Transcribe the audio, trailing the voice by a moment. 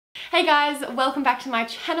Hey guys, welcome back to my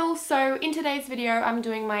channel. So in today's video, I'm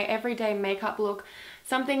doing my everyday makeup look,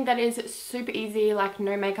 something that is super easy, like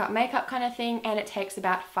no makeup kind of thing, and it takes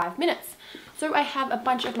about 5 minutes. So I have a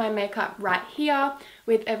bunch of my makeup right here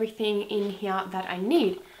with everything in here that I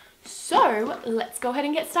need. So let's go ahead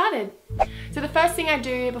and get started. So the first thing I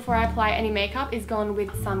do before I apply any makeup is go on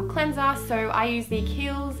with some cleanser. So I use the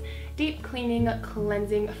Kiehl's Deep Cleaning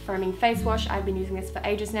Cleansing Foaming Face Wash. I've been using this for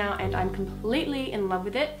ages now and I'm completely in love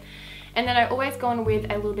with it. And then I always go on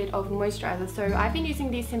with a little bit of moisturizer. So I've been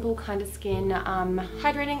using the Simple Kind of Skin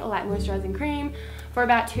Hydrating Light Moisturizing Cream for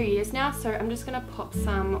about 2 years now. So I'm just gonna pop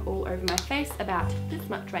some all over my face, about this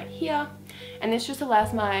much right here. And this just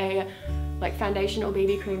allows my foundation or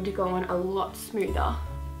BB cream to go on a lot smoother.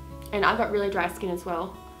 And I've got really dry skin as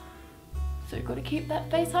well, so you've got to keep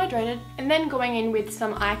that face hydrated. And then going in with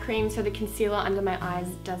some eye cream so the concealer under my eyes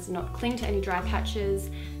does not cling to any dry patches,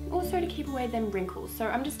 and also to keep away them wrinkles. So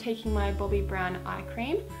I'm just taking my Bobbi Brown eye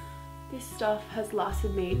cream. This stuff has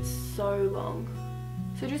lasted me so long.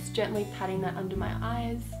 So just gently patting that under my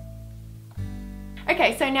eyes.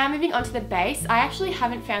 Okay, so now moving on to the base. I actually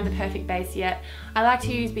haven't found the perfect base yet. I like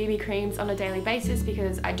to use BB creams on a daily basis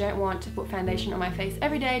because I don't want to put foundation on my face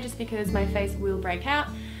every day just because my face will break out.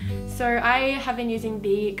 So I have been using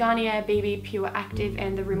the Garnier BB Pure Active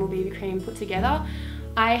and the Rimmel BB cream put together.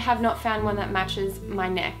 I have not found one that matches my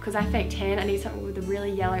neck because I fake tan. I need something with a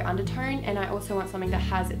really yellow undertone, and I also want something that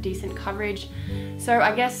has decent coverage. So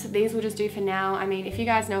I guess these will just do for now. I mean, if you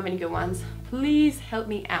guys know of any good ones, please help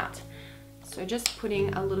me out. So just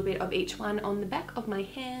putting a little bit of each one on the back of my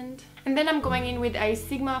hand. And then I'm going in with a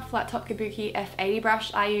Sigma Flat Top Kabuki F80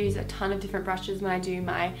 brush. I use a ton of different brushes when I do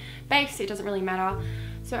my base, it doesn't really matter.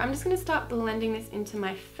 So I'm just going to start blending this into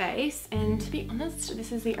my face, and to be honest,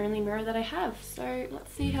 this is the only mirror that I have. So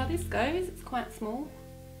let's see how this goes. It's quite small.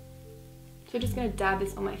 So just going to dab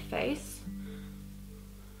this on my face.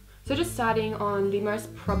 So just starting on the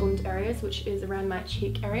most problemed areas, which is around my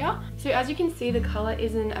cheek area. So as you can see, the colour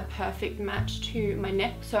isn't a perfect match to my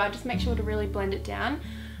neck, so I just make sure to really blend it down.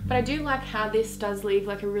 But I do like how this does leave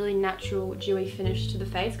like a really natural dewy finish to the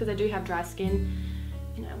face because I do have dry skin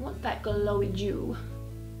and I want that glowy dew.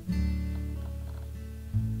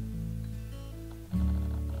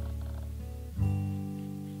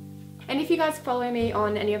 And if you guys follow me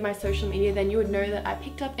on any of my social media, then you would know that I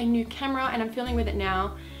picked up a new camera and I'm filming with it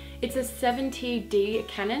now. It's a 70D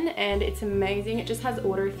Canon and it's amazing. It just has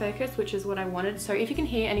autofocus, which is what I wanted. So if you can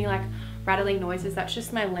hear any like rattling noises, that's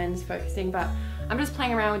just my lens focusing, but I'm just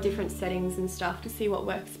playing around with different settings and stuff to see what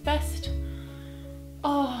works best.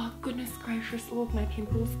 Oh, goodness gracious, look, my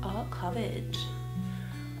pimples are covered.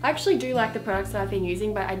 I actually do like the products that I've been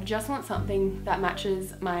using, but I just want something that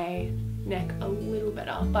matches my neck a little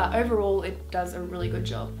better, but overall it does a really good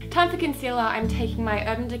job. Time for concealer. I'm taking my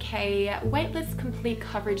Urban Decay Weightless Complete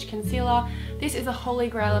Coverage Concealer. This is a holy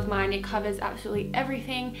grail of mine. It covers absolutely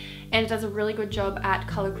everything and it does a really good job at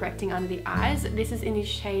color correcting under the eyes. This is in the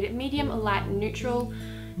shade Medium Light Neutral,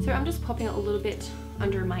 so I'm just popping it a little bit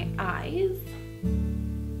under my eyes.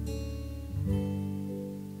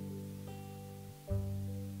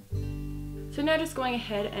 So now just going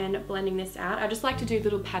ahead and blending this out. I just like to do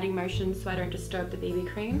little patting motions so I don't disturb the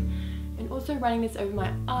BB cream. And also running this over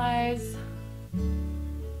my eyes.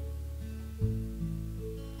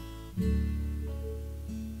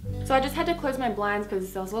 So I just had to close my blinds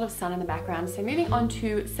because there was a lot of sun in the background. So moving on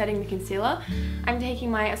to setting the concealer, I'm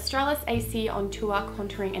taking my Australis AC On Tour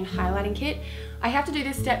Contouring and Highlighting Kit. I have to do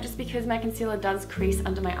this step just because my concealer does crease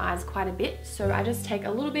under my eyes quite a bit. So I just take a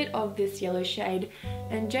little bit of this yellow shade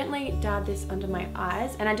and gently dab this under my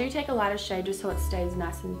eyes. And I do take a lighter shade just so it stays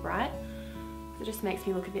nice and bright. So it just makes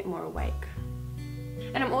me look a bit more awake.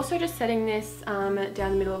 And I'm also just setting this down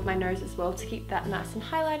the middle of my nose as well to keep that nice and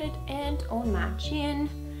highlighted, and on my chin.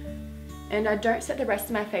 And I don't set the rest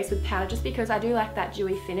of my face with powder just because I do like that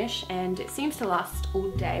dewy finish and it seems to last all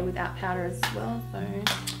day without powder as well. So.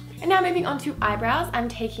 And now moving on to eyebrows, I'm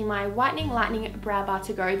taking my Whitening Lightning Brow Bar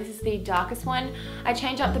to Go. This is the darkest one. I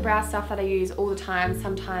change up the brow stuff that I use all the time.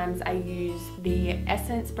 Sometimes I use the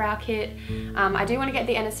Essence Brow Kit. I do want to get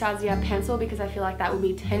the Anastasia pencil because I feel like that will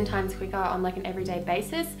be 10 times quicker on like an everyday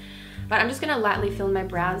basis. But I'm just going to lightly fill in my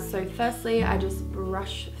brows. So firstly, I just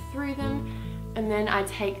brush through them. And then I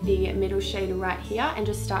take the middle shade right here and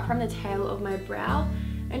just start from the tail of my brow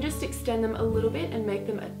and just extend them a little bit and make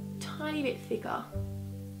them a tiny bit thicker.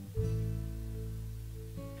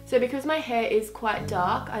 So because my hair is quite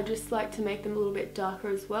dark, I just like to make them a little bit darker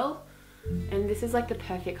as well. And this is like the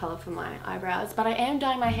perfect color for my eyebrows. But I am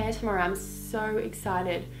dyeing my hair tomorrow. I'm so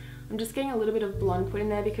excited. I'm just getting a little bit of blonde put in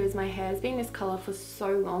there because my hair's been this colour for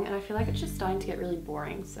so long and I feel like it's just starting to get really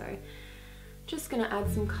boring. So just gonna add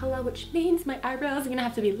some colour, which means my eyebrows are gonna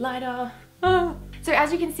have to be lighter. Ah. So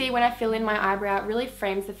as you can see, when I fill in my eyebrow, it really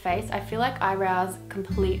frames the face. I feel like eyebrows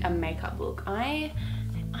complete a makeup look.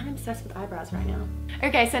 I'm obsessed with eyebrows right now.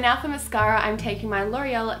 Okay, so now for mascara, I'm taking my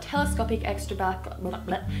L'Oreal Telescopic Extra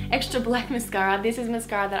Black Mascara. This is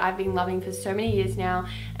mascara that I've been loving for so many years now,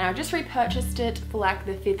 and I just repurchased it for like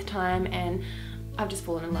the 5th time, and I've just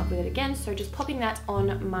fallen in love with it again. So just popping that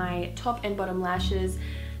on my top and bottom lashes.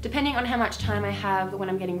 Depending on how much time I have when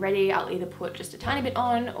I'm getting ready, I'll either put just a tiny bit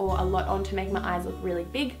on or a lot on to make my eyes look really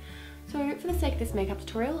big. So for the sake of this makeup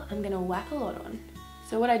tutorial, I'm gonna whack a lot on.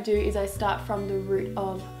 So what I do is I start from the root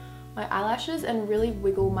of my eyelashes and really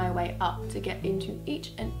wiggle my way up to get into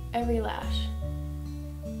each and every lash.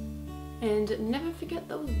 And never forget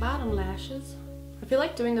those bottom lashes. I feel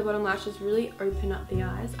like doing the bottom lashes really open up the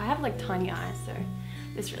eyes. I have like tiny eyes, so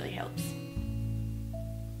this really helps.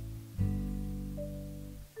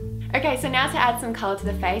 Okay, so now to add some colour to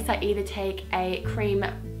the face, I either take a cream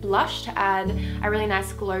blush to add a really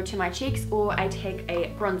nice glow to my cheeks, or I take a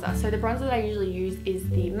bronzer. So the bronzer that I usually use is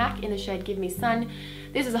the MAC in the shade Give Me Sun.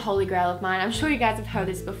 This is a holy grail of mine. I'm sure you guys have heard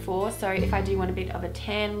this before, so if I do want a bit of a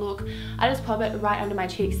tan look, I just pop it right under my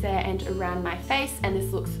cheeks there and around my face, and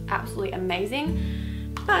this looks absolutely amazing.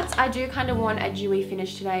 But I do kind of want a dewy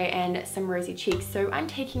finish today and some rosy cheeks, so I'm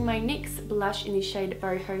taking my NYX blush in the shade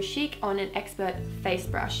Boho Chic on an Expert face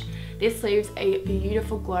brush. This leaves a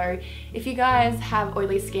beautiful glow. If you guys have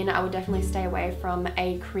oily skin, I would definitely stay away from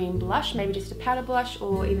a cream blush, maybe just a powder blush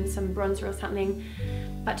or even some bronzer or something.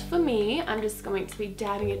 But for me, I'm just going to be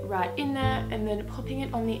dabbing it right in there and then popping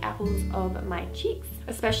it on the apples of my cheeks.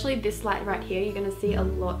 Especially this light right here, you're gonna see a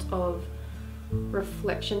lot of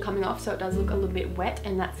reflection coming off, so it does look a little bit wet,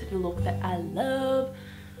 and that's the look that I love.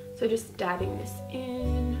 So just dabbing this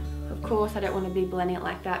in. Of course, I don't want to be blending it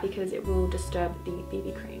like that because it will disturb the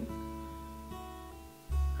BB cream.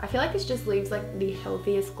 I feel like this just leaves like the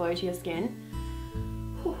healthiest glow to your skin.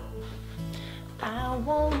 Whew. I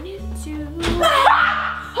want it to.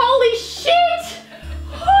 Holy shit!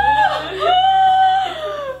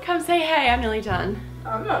 Come say hey, I'm nearly done.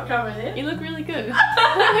 I'm not coming in. You look really good.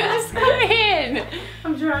 Just come in.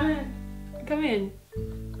 I'm trying to. Come in.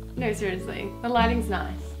 No, seriously. The lighting's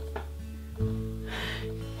nice.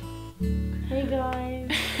 Hey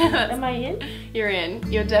guys. Am I in? You're in.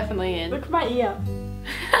 You're definitely in. Look at my ear.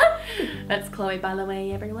 That's Chloe, by the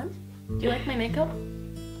way, everyone. Do you like my makeup?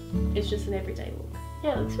 It's just an everyday look.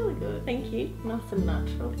 Yeah, it looks really good. Thank you. Nice and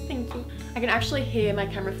natural. Thank you. I can actually hear my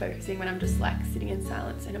camera focusing when I'm just like sitting in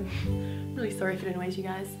silence, and I'm really sorry if it annoys you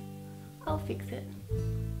guys. I'll fix it.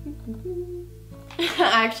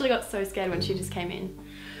 I actually got so scared when she just came in.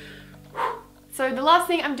 So the last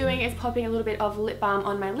thing I'm doing is popping a little bit of lip balm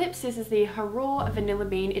on my lips. This is the Raw Vanilla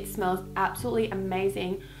Bean. It smells absolutely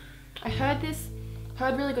amazing. I heard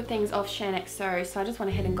really good things of Shani Grimmond, so I just went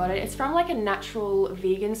ahead and got it. It's from like a natural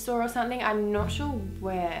vegan store or something. I'm not sure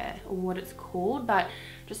where or what it's called, but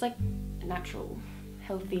just like a natural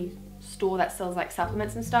healthy store that sells like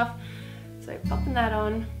supplements and stuff. So popping that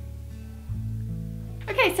on.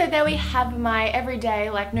 Okay, so there we have my everyday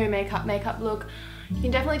like no makeup look. You can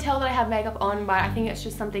definitely tell that I have makeup on, but I think it's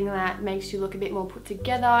just something that makes you look a bit more put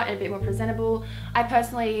together and a bit more presentable. I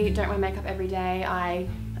personally don't wear makeup every day. I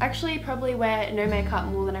actually probably wear no makeup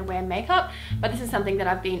more than I wear makeup, but this is something that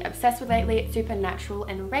I've been obsessed with lately. It's super natural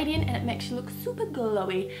and radiant, and it makes you look super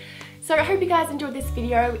glowy. So I hope you guys enjoyed this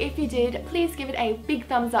video. If you did, please give it a big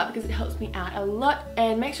thumbs up because it helps me out a lot,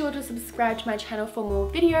 and make sure to subscribe to my channel for more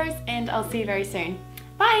videos, and I'll see you very soon.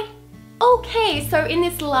 Bye! Okay, so in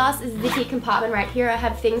this last zippy compartment right here, I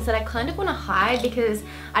have things that I kind of want to hide because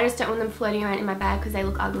I just don't want them floating around in my bag because they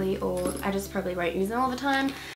look ugly, or I just probably won't use them all the time.